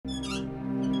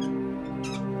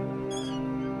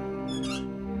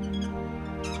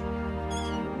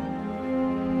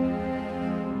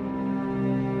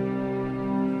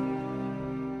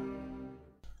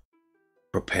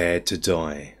Prepared to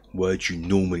die, words you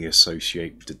normally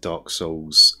associate with the Dark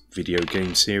Souls video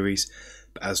game series,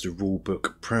 but as the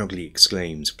rulebook proudly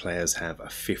exclaims, players have a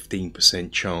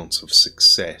 15% chance of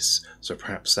success, so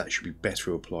perhaps that should be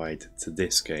better applied to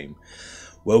this game.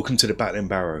 Welcome to the Battle and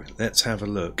Barrow. Let's have a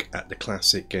look at the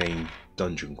classic game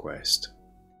Dungeon Quest.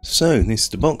 So this is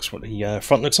the box, what the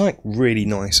front looks like. Really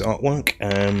nice artwork.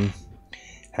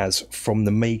 Has from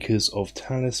the makers of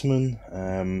Talisman.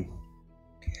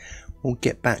 We'll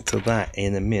get back to that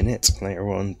in a minute.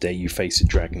 Later on, Dare You Face a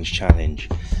Dragon's Challenge.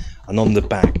 And on the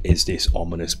back is this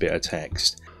ominous bit of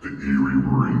text. The eerie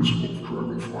ruins of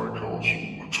Dragonfly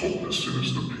Castle, atop the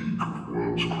sinister peak of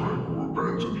Worm's Crag, were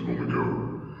abandoned long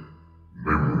ago.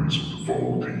 Memories of the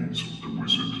vile deeds of the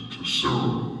wizard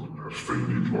Tesserum have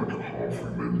faded like a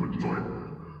half-remembered nightmare,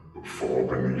 but far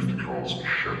beneath the castle's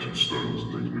shattered stones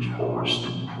Nigma's horror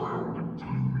still prowled in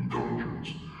gloomy dungeons,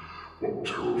 while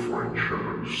terrifying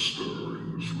shadows stir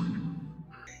in the sleep.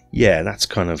 Yeah, that's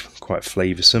kind of quite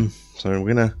flavoursome. So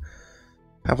we're going to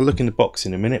have a look in the box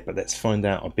in a minute, but let's find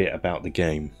out a bit about the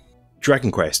game. Dragon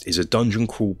Quest is a dungeon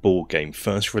crawl board game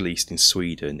first released in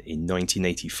Sweden in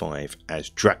 1985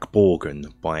 as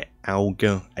Drakborgen by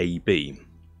Alga AB.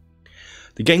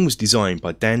 The game was designed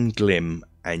by Dan Glim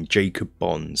and Jacob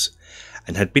Bonds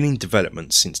and had been in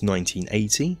development since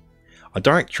 1980. A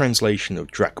direct translation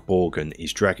of Drakborgen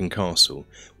is Dragon Castle,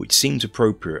 which seems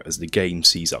appropriate as the game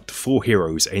sees up to 4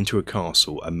 heroes enter a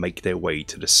castle and make their way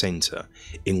to the centre,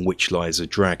 in which lies a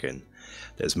dragon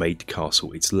that has made the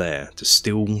castle its lair, to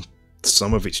steal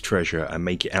some of its treasure and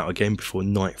make it out again before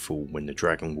nightfall, when the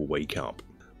dragon will wake up.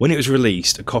 When it was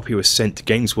released, a copy was sent to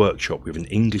Games Workshop with an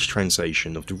English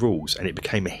translation of the rules, and it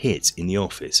became a hit in the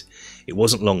office. It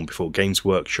wasn't long before Games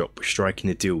Workshop was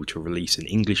striking a deal to release an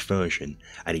English version,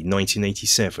 and in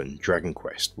 1987 Dragon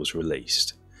Quest was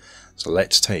released. So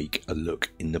let's take a look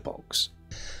in the box.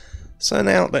 So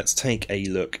now let's take a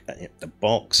look at the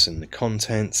box and the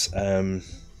contents.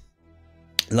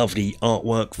 Lovely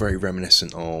artwork, very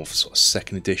reminiscent of sort of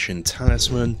 2nd edition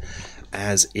Talisman,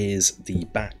 as is the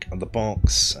back of the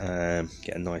box.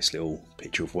 Get a nice little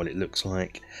picture of what it looks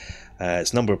like.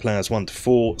 It's number of players 1 to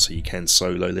 4, so you can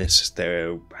solo this.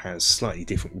 There has slightly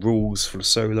different rules for the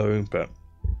solo, but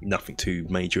nothing too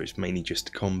major. It's mainly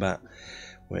just combat.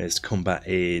 Whereas combat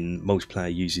in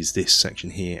multiplayer uses this section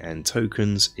here and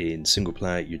tokens. In single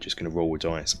player, you're just going to roll a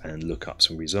dice and look up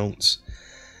some results.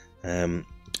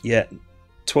 Yeah,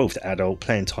 12 to adult,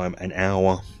 playing time an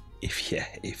hour. If you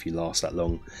last that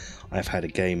long. I've had a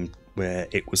game where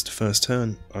it was the first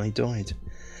turn I died.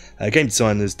 Game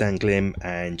designers Dan Glim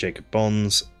and Jacob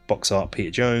Bonds. Box art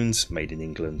Peter Jones, made in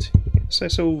England. So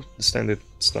it's all the standard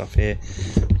stuff here.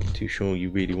 Not too sure you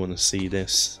really want to see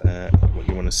this. What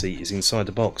you want to see is inside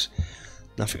the box.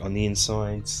 Nothing on the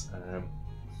insides.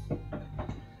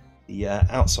 The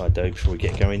outside though, before we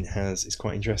get going, it's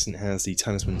quite interesting. It has the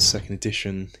Talisman 2nd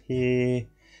edition here.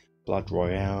 Blood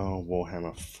Royale,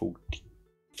 Warhammer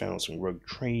 40,000 Rogue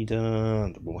Trader,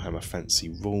 the Warhammer Fantasy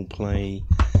Roleplay.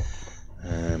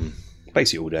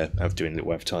 Basically all their, I'm doing a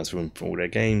little advertisement for all their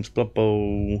games. Blood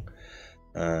Bowl,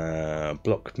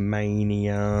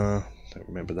 Blockmania, don't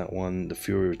remember that one, The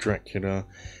Fury of Dracula,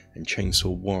 and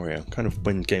Chainsaw Warrior. Kind of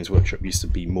when Games Workshop used to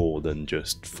be more than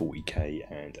just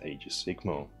 40k and Age of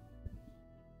Sigmar.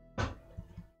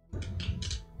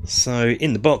 So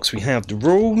in the box we have the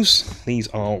rules. These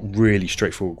are really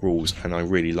straightforward rules, and I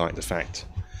really like the fact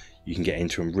you can get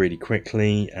into them really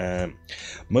quickly.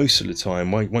 Most of the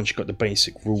time, once you've got the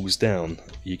basic rules down,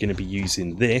 you're going to be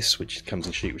using this, which comes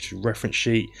in sheet, which is a reference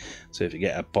sheet. So if you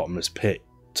get a bottomless pit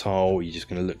tile, you're just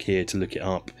going to look here to look it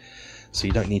up. So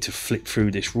you don't need to flip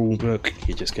through this rule book.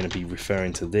 You're just going to be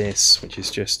referring to this, which is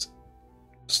just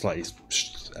slightly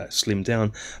slimmed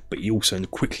down, but you also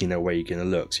quickly know where you're going to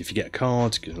look. So if you get a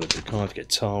card, you can look at the card. If you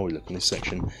get a tile, you look in this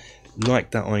section.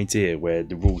 Like that idea where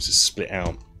the rules are split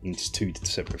out into 2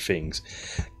 separate things: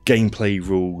 gameplay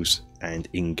rules and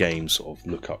in-game sort of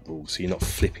look-up rules. So you're not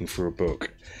flipping through a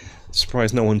book.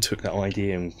 Surprised no one took that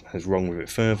idea and has run with it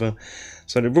further.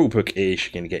 So the rule book is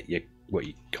you're going to get your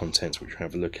contents, which we'll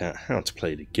have a look at. How to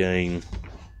play the game.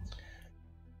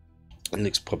 It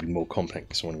looks probably more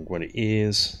complex than what it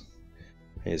is.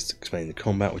 Here's to explain the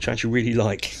combat, which I actually really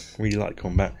like. Really like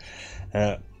combat.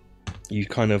 You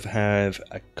kind of have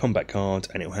a combat card,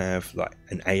 and it'll have like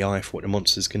an AI for what the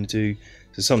monster's going to do.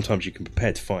 So sometimes you can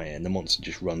prepare to fight it, and the monster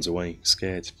just runs away,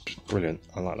 scared. Brilliant.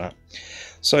 I like that.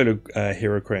 Solo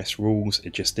Hero Quest rules are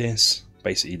just this.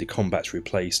 Basically, the combat's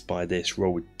replaced by this.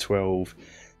 Roll with 12,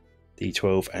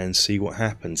 D12, and see what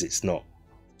happens. It's not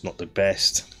the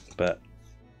best, but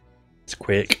it's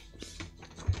quick.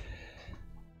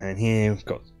 And here we've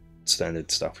got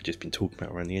standard stuff we've just been talking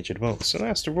about around the edge of the box. So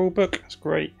that's the rule book. That's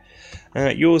great.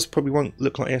 Yours probably won't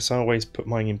look like this. I always put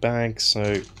mine in bags.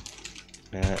 So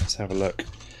let's have a look.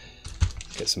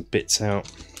 Get some bits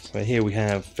out. So here we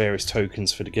have various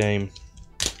tokens for the game.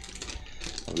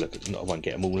 Have a look at, I won't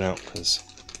get them all out because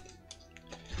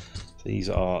these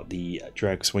are the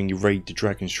drags. When you raid the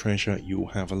dragon's treasure, you'll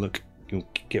have a look. You'll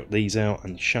get these out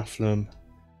and shuffle them,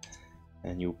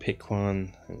 and you'll pick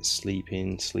one. And it's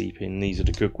sleeping, sleeping. These are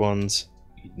the good ones.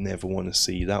 You'd never want to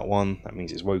see that one. That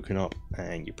means it's woken up,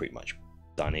 and you're pretty much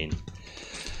done in.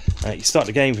 You start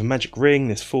the game with a magic ring.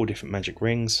 There's 4 different magic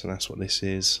rings, so that's what this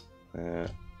is.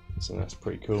 So that's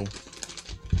pretty cool.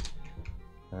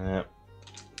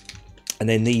 And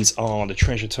then these are the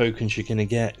treasure tokens you're going to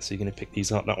get. So you're going to pick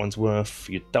these up. That one's worth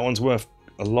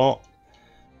a lot.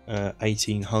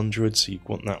 1800, so you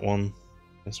want that one.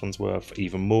 This one's worth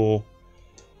even more.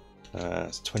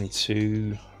 It's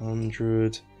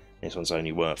 2200. This one's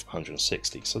only worth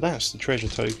 160. So that's the treasure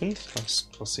tokens. That's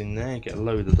what's in there. Get a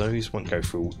load of those. Won't go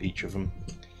through each of them.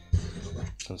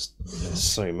 There's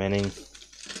so many.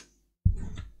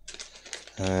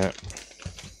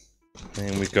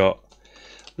 Then we've got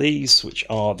these, which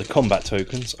are the combat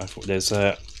tokens. I thought there's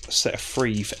a set of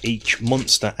 3 for each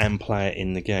monster and player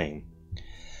in the game.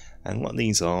 And what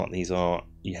these are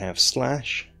you have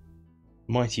Slash,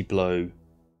 Mighty Blow,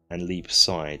 and Leap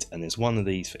Aside. And there's one of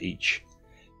these for each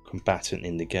combatant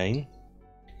in the game.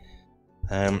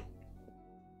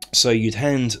 So you'd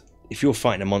hand, if you're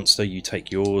fighting a monster, you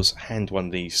take yours, hand one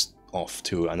of these off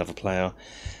to another player,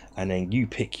 and then you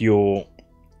pick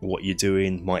what you're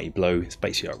doing. Mighty Blow, it's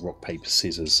basically like rock, paper,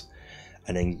 scissors,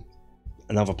 and then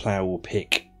another player will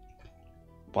pick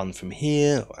one from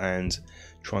here and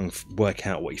try and work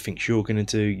out what he thinks you're going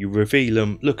to do. You reveal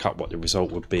them, look up what the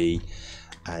result would be,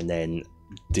 and then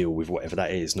deal with whatever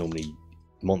that is. Normally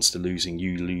monster losing,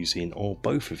 you losing, or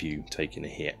both of you taking a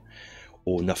hit,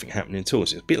 or nothing happening at all.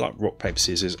 So it's a bit like rock, paper,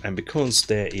 scissors, and because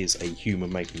there is a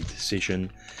human making the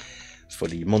decision for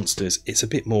the monsters, it's a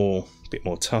bit more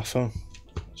tougher,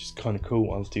 which is kind of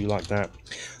cool. I do like that.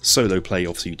 Solo play,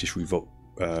 obviously, just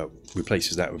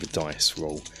replaces that with a dice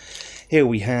roll. Here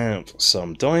we have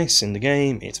some dice in the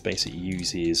game. It basically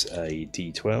uses a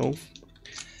D12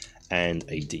 and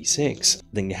a D6.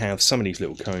 Then you have some of these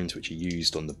little cones which are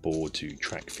used on the board to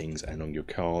track things, and on your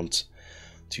cards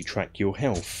to track your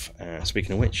health.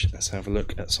 Speaking of which, let's have a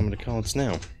look at some of the cards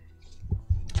now.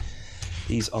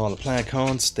 These are the player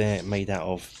cards. They're made out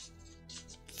of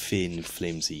thin,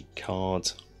 flimsy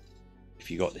card. If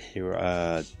you got the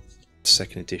hero,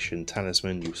 2nd edition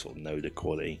talisman, you'll sort of know the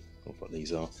quality of what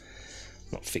these are.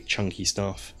 Not thick, chunky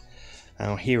stuff.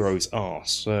 Our heroes are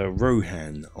Sir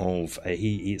Rohan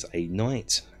he is a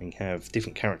knight and have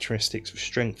different characteristics of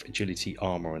strength, agility,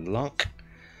 armor, and luck.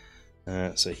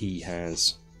 So he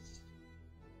has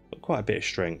got quite a bit of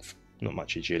strength, not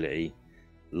much agility,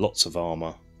 lots of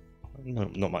armor,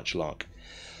 not much luck.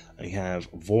 We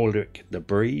have Vorlic the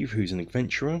Brave, who's an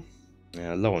adventurer,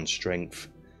 low on strength,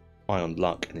 high on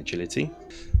luck and agility.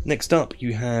 Next up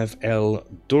you have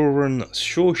Eldoran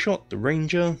Shawshot the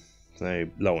Ranger, so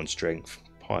low on strength,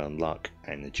 high on luck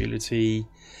and agility.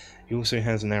 He also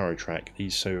has an arrow track.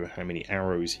 These show how many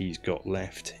arrows he's got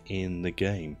left in the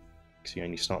game, because he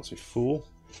only starts with 4.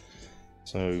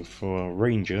 So for a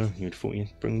ranger you'd thought you'd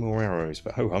bring more arrows,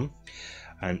 but ho-hum.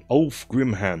 And Ulf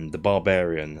Grimhand the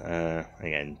Barbarian,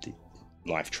 again the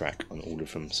life track on all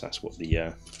of them, so that's what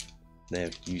they're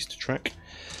used to track.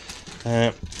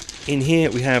 In here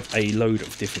we have a load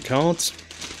of different cards.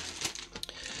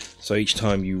 So each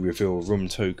time you reveal a room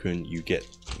token, you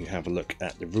have a look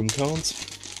at the room cards.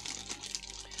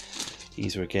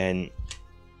 These are again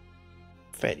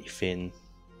fairly thin,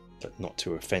 but not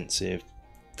too offensive.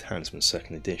 Talisman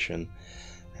 2nd edition,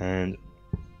 and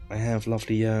I have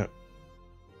lovely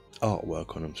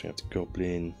artwork on them. So you have the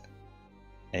Goblin,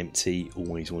 Empty.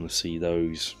 Always want to see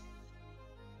those.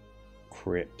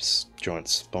 Crypts, giant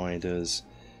spiders,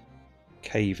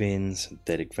 cave-ins,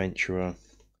 dead adventurer.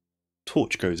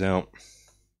 Torch goes out.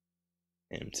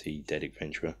 Empty, dead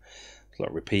adventurer. It's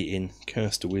like repeating.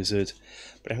 Cursed the wizard.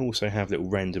 But I also have little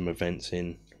random events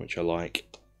in, which I like.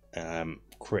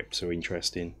 Crypts are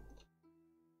interesting.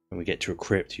 When we get to a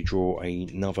crypt, you draw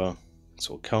another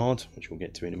sort of card, which we'll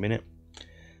get to in a minute.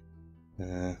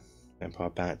 Vampire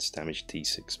bats, damage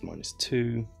D6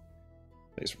 -2.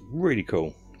 It's really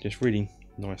cool. Just really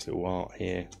nice little art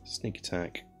here. Sneak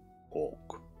attack,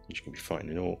 orc. You can be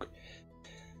fighting an orc.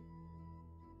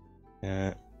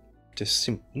 Just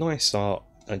nice art.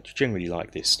 I generally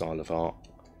like this style of art.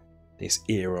 This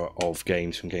era of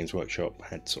games from Games Workshop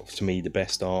had sort of, to me, the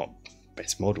best art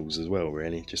best models as well,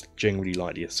 really. Just generally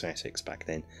like the aesthetics back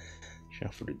then.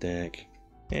 Shuffle the deck.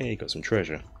 Yeah, you got some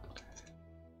treasure.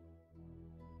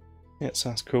 Yeah, so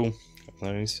that's cool. Got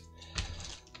those.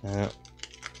 Let's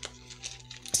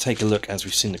take a look, as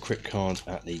we've seen the crypt cards,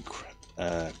 at the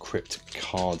crypt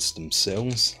cards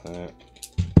themselves.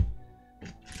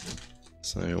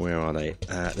 So where are they?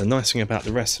 The nice thing about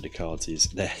the rest of the cards is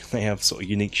they have sort of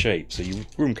unique shapes. So your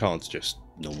room cards, just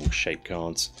normal shape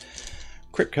cards.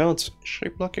 Crypt cards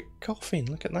shaped like a coffin.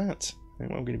 Look at that. And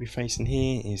what I'm going to be facing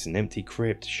here is an empty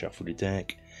crypt. Shuffle the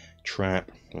deck.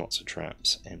 Trap. Lots of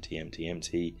traps. Empty, empty,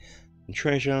 empty. And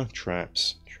treasure.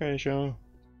 Traps. Treasure.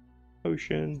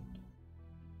 Potion.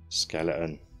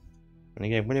 Skeleton. And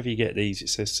again, whenever you get these, it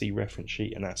says see reference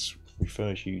sheet, and that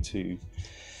refers you to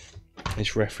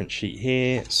this reference sheet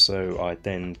here. So I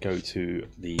then go to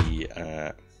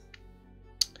the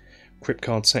crypt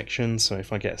card section. So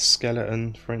if I get a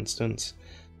skeleton, for instance,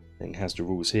 it has the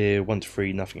rules here: 1 to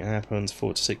 3, nothing happens;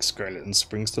 4 to 6, skeleton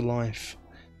springs to life.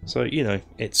 So you know,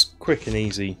 it's quick and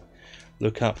easy.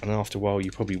 Look up, and after a while,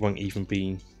 you probably won't even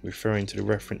be referring to the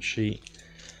reference sheet.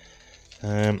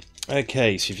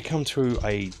 Okay, so if you come through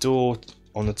a door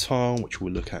on the tile, which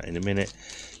we'll look at in a minute,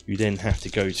 you then have to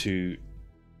go to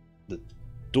the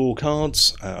door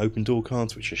cards, open door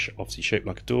cards, which are obviously shaped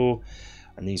like a door,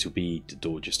 and these will be the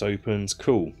door just opens.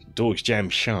 Cool. Door's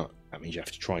jammed shut. That means you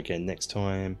have to try again next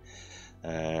time.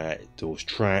 Door's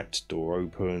trapped. Door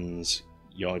opens.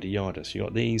 Yada yada. So you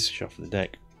got these. Shuffle the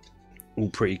deck. All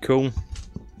pretty cool.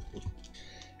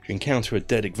 If you encounter a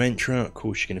dead adventurer, of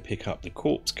course you're going to pick up the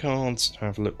corpse cards,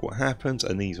 have a look what happens,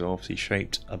 and these are obviously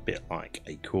shaped a bit like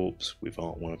a corpse with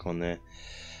artwork on there.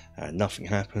 Nothing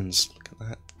happens. Look at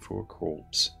that, for a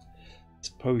corpse. It's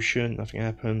a potion, nothing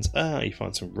happens. You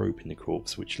find some rope in the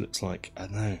corpse, which looks like, I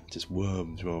don't know, just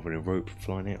worms rather than a rope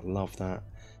flying out. Love that.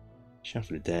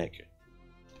 Shuffle the deck.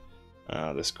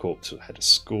 This corpse had a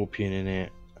scorpion in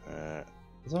it.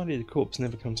 Bizarrely, the corpse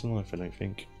never comes to life, I don't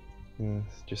think.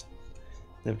 Just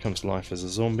never comes to life as a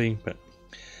zombie, but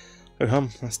oh hum,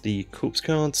 that's the corpse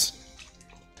cards.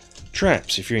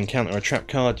 Traps. If you encounter a trap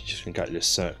card, you just go to this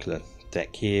circular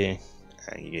deck here,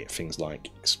 and you get things like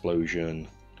explosion,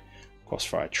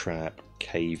 crossfire trap,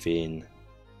 cave in,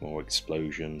 more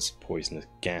explosions, poisonous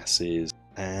gases,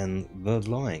 and the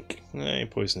like.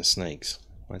 Poisonous snakes.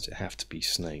 Why does it have to be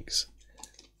snakes?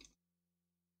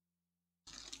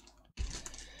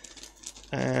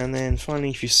 And then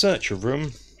finally, if you search a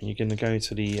room, you're going to go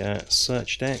to the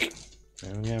search deck,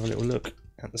 and we have a little look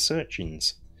at the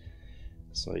searchings.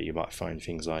 So you might find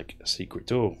things like a secret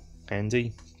door,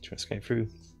 handy to escape through.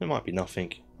 There might be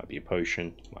nothing, might be a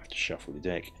potion, might have to shuffle the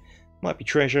deck, might be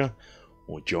treasure,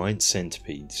 or giant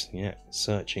centipedes. Yeah,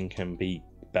 searching can be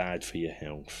bad for your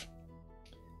health,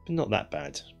 but not that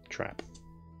bad. Trap.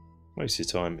 Most of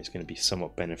the time it's going to be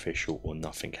somewhat beneficial or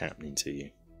nothing happening to you.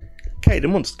 Okay, the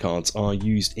monster cards are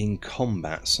used in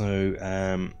combat,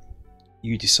 so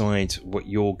you decide what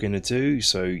you're going to do.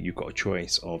 So you've got a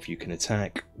choice of you can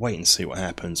attack, wait and see what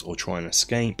happens, or try and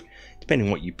escape. Depending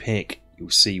on what you pick,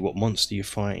 you'll see what monster you're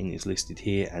fighting is listed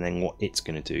here, and then what it's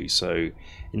going to do. So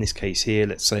in this case here,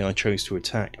 let's say I chose to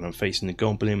attack and I'm facing the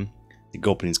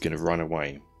goblin's going to run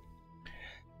away.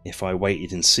 If I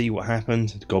waited and see what happened,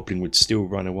 the goblin would still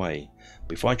run away.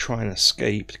 But if I try and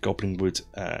escape, the goblin would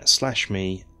slash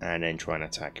me and then try and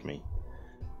attack me.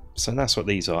 So that's what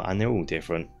these are, and they're all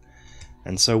different.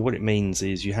 And so what it means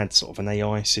is you had sort of an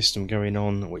AI system going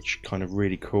on, which kind of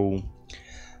really cool.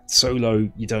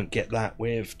 Solo, you don't get that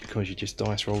with, because you just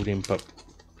dice rolled in, but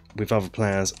with other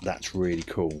players, that's really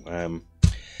cool.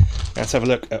 Let's have a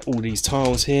look at all these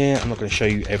tiles here. I'm not going to show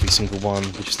you every single one,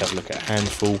 we'll just have a look at a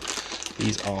handful.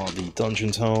 These are the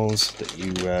dungeon tiles that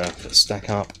you that stack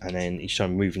up, and then each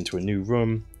time you move into a new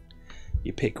room,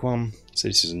 you pick one. So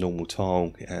this is a normal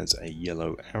tile, it has a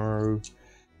yellow arrow.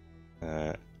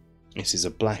 This is a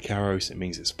black arrow, so it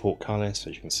means it's a portcullis. So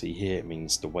as you can see here, it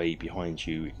means the way behind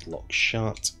you locks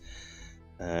shut.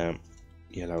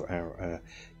 Yellow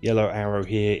arrow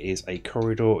here is a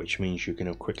corridor, which means you're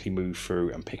going to quickly move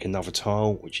through and pick another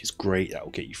tile, which is great. That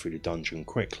will get you through the dungeon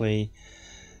quickly.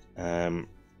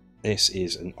 This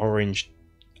is an orange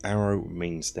arrow,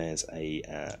 means there's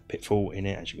a pitfall in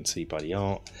it, as you can see by the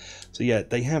art. So yeah,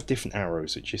 they have different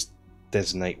arrows that just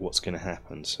designate what's going to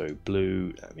happen. So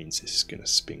blue, that means this is going to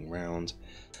spin round,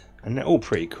 and they're all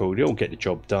pretty cool. They all get the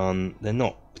job done. They're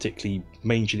not particularly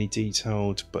majorly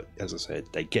detailed, but as I said,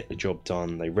 they get the job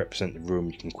done. They represent the room.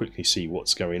 You can quickly see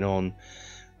what's going on.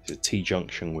 There's a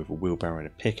T-junction with a wheelbarrow and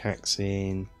a pickaxe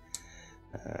in,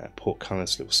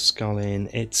 portcullis, little skull in.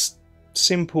 It's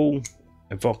simple,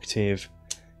 evocative,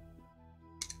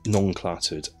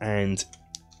 non-cluttered, and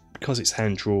because it's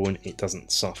hand drawn, it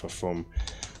doesn't suffer from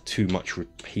too much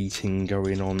repeating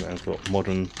going on, as what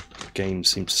modern games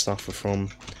seem to suffer from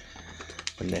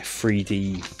when they're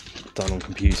 3D done on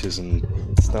computers and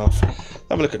stuff.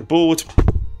 Have a look at the board.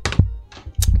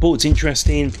 Board's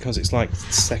interesting because it's like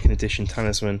second edition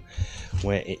Talisman,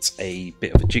 where it's a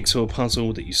bit of a jigsaw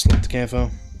puzzle that you slot together.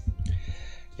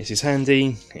 This is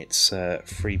handy. It's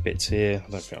 3 bits here.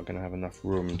 I don't think I'm going to have enough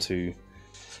room to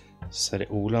set it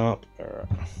all up.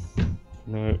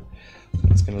 No,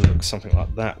 it's going to look something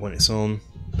like that when it's on.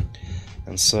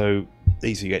 And so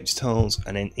these are your empty tiles,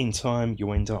 and then in time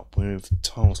you end up with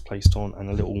tiles placed on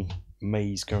and a little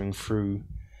maze going through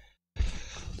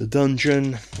the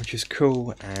dungeon, which is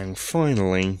cool. And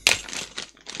finally,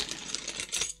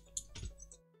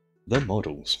 the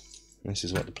models. This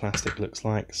is what the plastic looks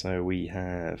like. So we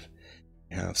have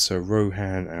Sir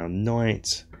Rohan, our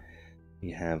knight.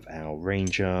 We have our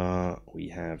ranger. We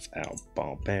have our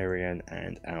barbarian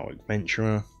and our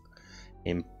adventurer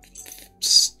in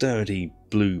sturdy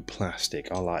blue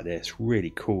plastic. I like this.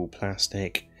 Really cool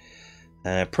plastic.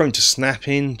 Prone to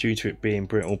snapping due to it being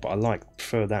brittle, but I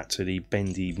prefer that to the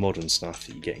bendy modern stuff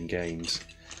that you get in games.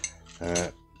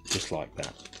 Just like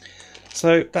that.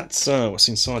 So that's what's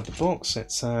inside the box.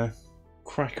 Let's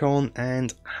crack on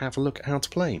and have a look at how to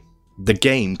play. The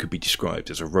game could be described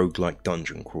as a roguelike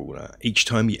dungeon crawler. Each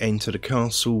time you enter the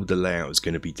castle, the layout is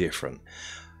going to be different.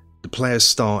 The players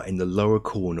start in the lower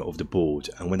corner of the board,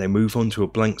 and when they move on to a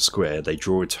blank square, they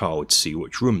draw a tile to see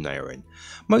which room they are in.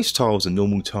 Most tiles are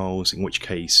normal tiles, in which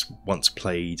case, once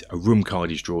played, a room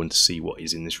card is drawn to see what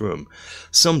is in this room.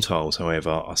 Some tiles,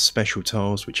 however, are special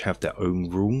tiles which have their own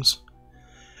rules.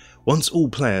 Once all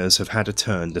players have had a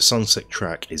turn, the sunset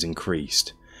track is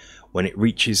increased. When it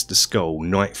reaches the skull,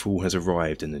 nightfall has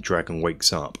arrived and the dragon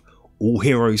wakes up. All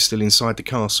heroes still inside the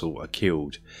castle are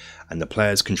killed, and the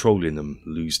players controlling them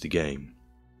lose the game.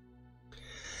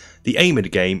 The aim of the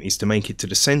game is to make it to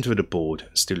the centre of the board,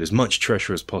 steal as much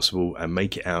treasure as possible, and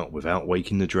make it out without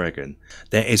waking the dragon.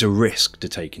 There is a risk to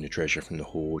taking the treasure from the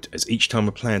hoard, as each time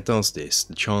a player does this,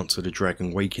 the chance of the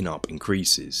dragon waking up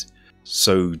increases.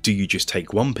 So do you just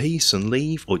take one piece and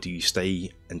leave, or do you stay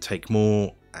and take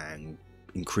more and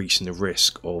increasing the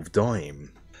risk of dying?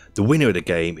 The winner of the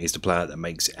game is the player that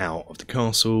makes it out of the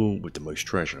castle with the most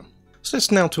treasure. So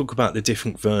let's now talk about the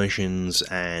different versions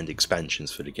and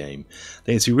expansions for the game.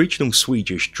 There's the original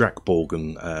Swedish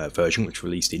Drakborgen version, which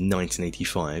released in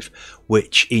 1985,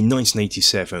 which in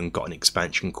 1987 got an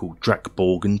expansion called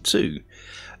Drakborgen 2.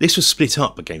 This was split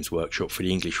up by Games Workshop for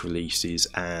the English releases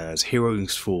as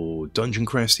Heroes for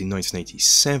DungeonQuest in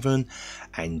 1987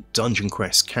 and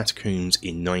DungeonQuest Catacombs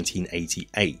in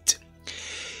 1988.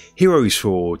 Heroes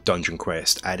for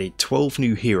DungeonQuest added 12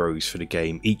 new heroes for the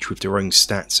game, each with their own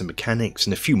stats and mechanics,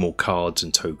 and a few more cards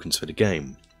and tokens for the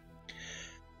game.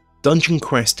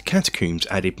 DungeonQuest Catacombs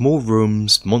added more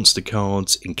rooms, monster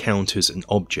cards, encounters and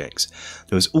objects.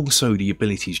 There was also the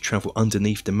ability to travel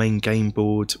underneath the main game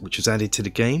board, which was added to the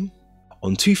game.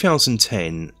 On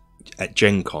 2010 at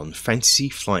Gen Con, Fantasy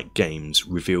Flight Games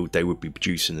revealed they would be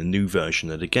producing a new version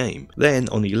of the game. Then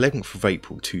on the 11th of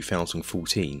April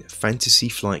 2014, Fantasy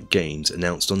Flight Games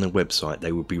announced on their website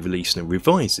they would be releasing a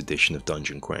revised edition of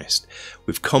Dungeon Quest,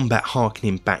 with combat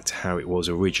harkening back to how it was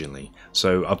originally.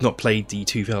 So I've not played the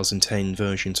 2010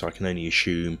 version, so I can only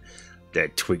assume they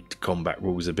tweaked the combat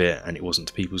rules a bit and it wasn't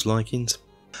to people's likings.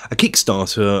 A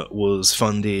Kickstarter was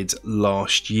funded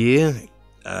last year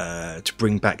to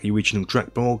bring back the original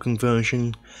Drakborgen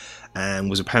version, and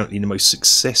was apparently the most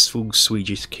successful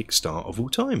Swedish Kickstarter of all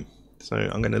time. So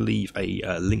I'm going to leave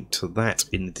a link to that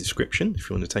in the description if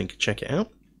you want to check it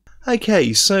out.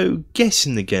 Okay, so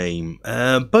getting the game.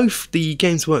 Both the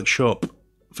Games Workshop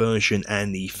version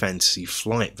and the Fantasy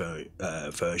Flight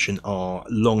version are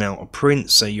long out of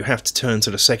print, so you have to turn to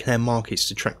the second-hand markets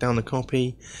to track down a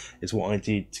copy, is what I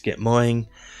did to get mine.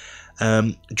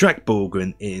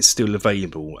 Drakborgen is still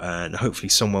available, and hopefully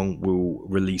someone will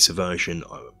release a version.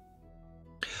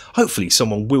 Hopefully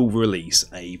someone will release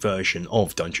a version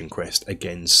of Dungeon Quest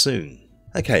again soon.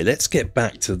 Okay, let's get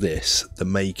back to this, the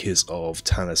makers of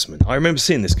Talisman. I remember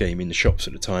seeing this game in the shops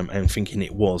at the time and thinking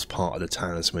it was part of the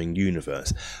Talisman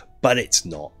universe, but it's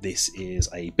not. This is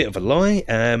a bit of a lie.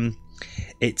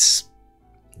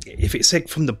 If it said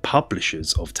from the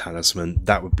publishers of Talisman,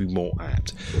 that would be more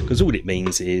apt, because all it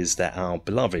means is that our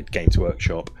beloved Games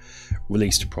Workshop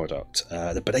released a product,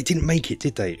 but they didn't make it,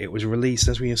 did they? It was released,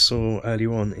 as we saw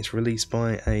earlier on, it's released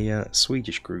by a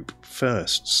Swedish group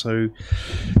first, so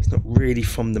it's not really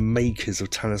from the makers of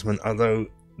Talisman, although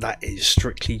that is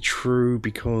strictly true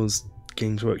because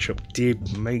Games Workshop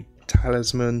did make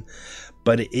talisman,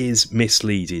 but it is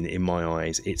misleading in my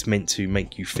eyes. It's meant to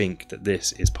make you think that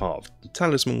this is part of the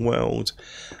talisman world.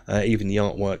 Even the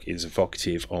artwork is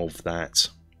evocative of that,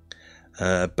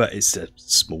 but it's a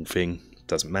small thing.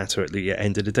 Doesn't matter at the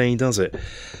end of the day, does it?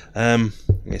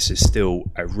 This is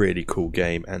still a really cool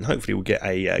game, and hopefully we'll get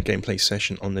a gameplay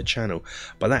session on the channel.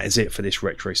 But that is it for this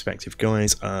retrospective,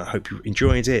 guys. Hope you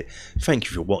enjoyed it. Thank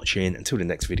you for watching. Until the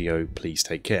next video, please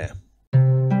take care.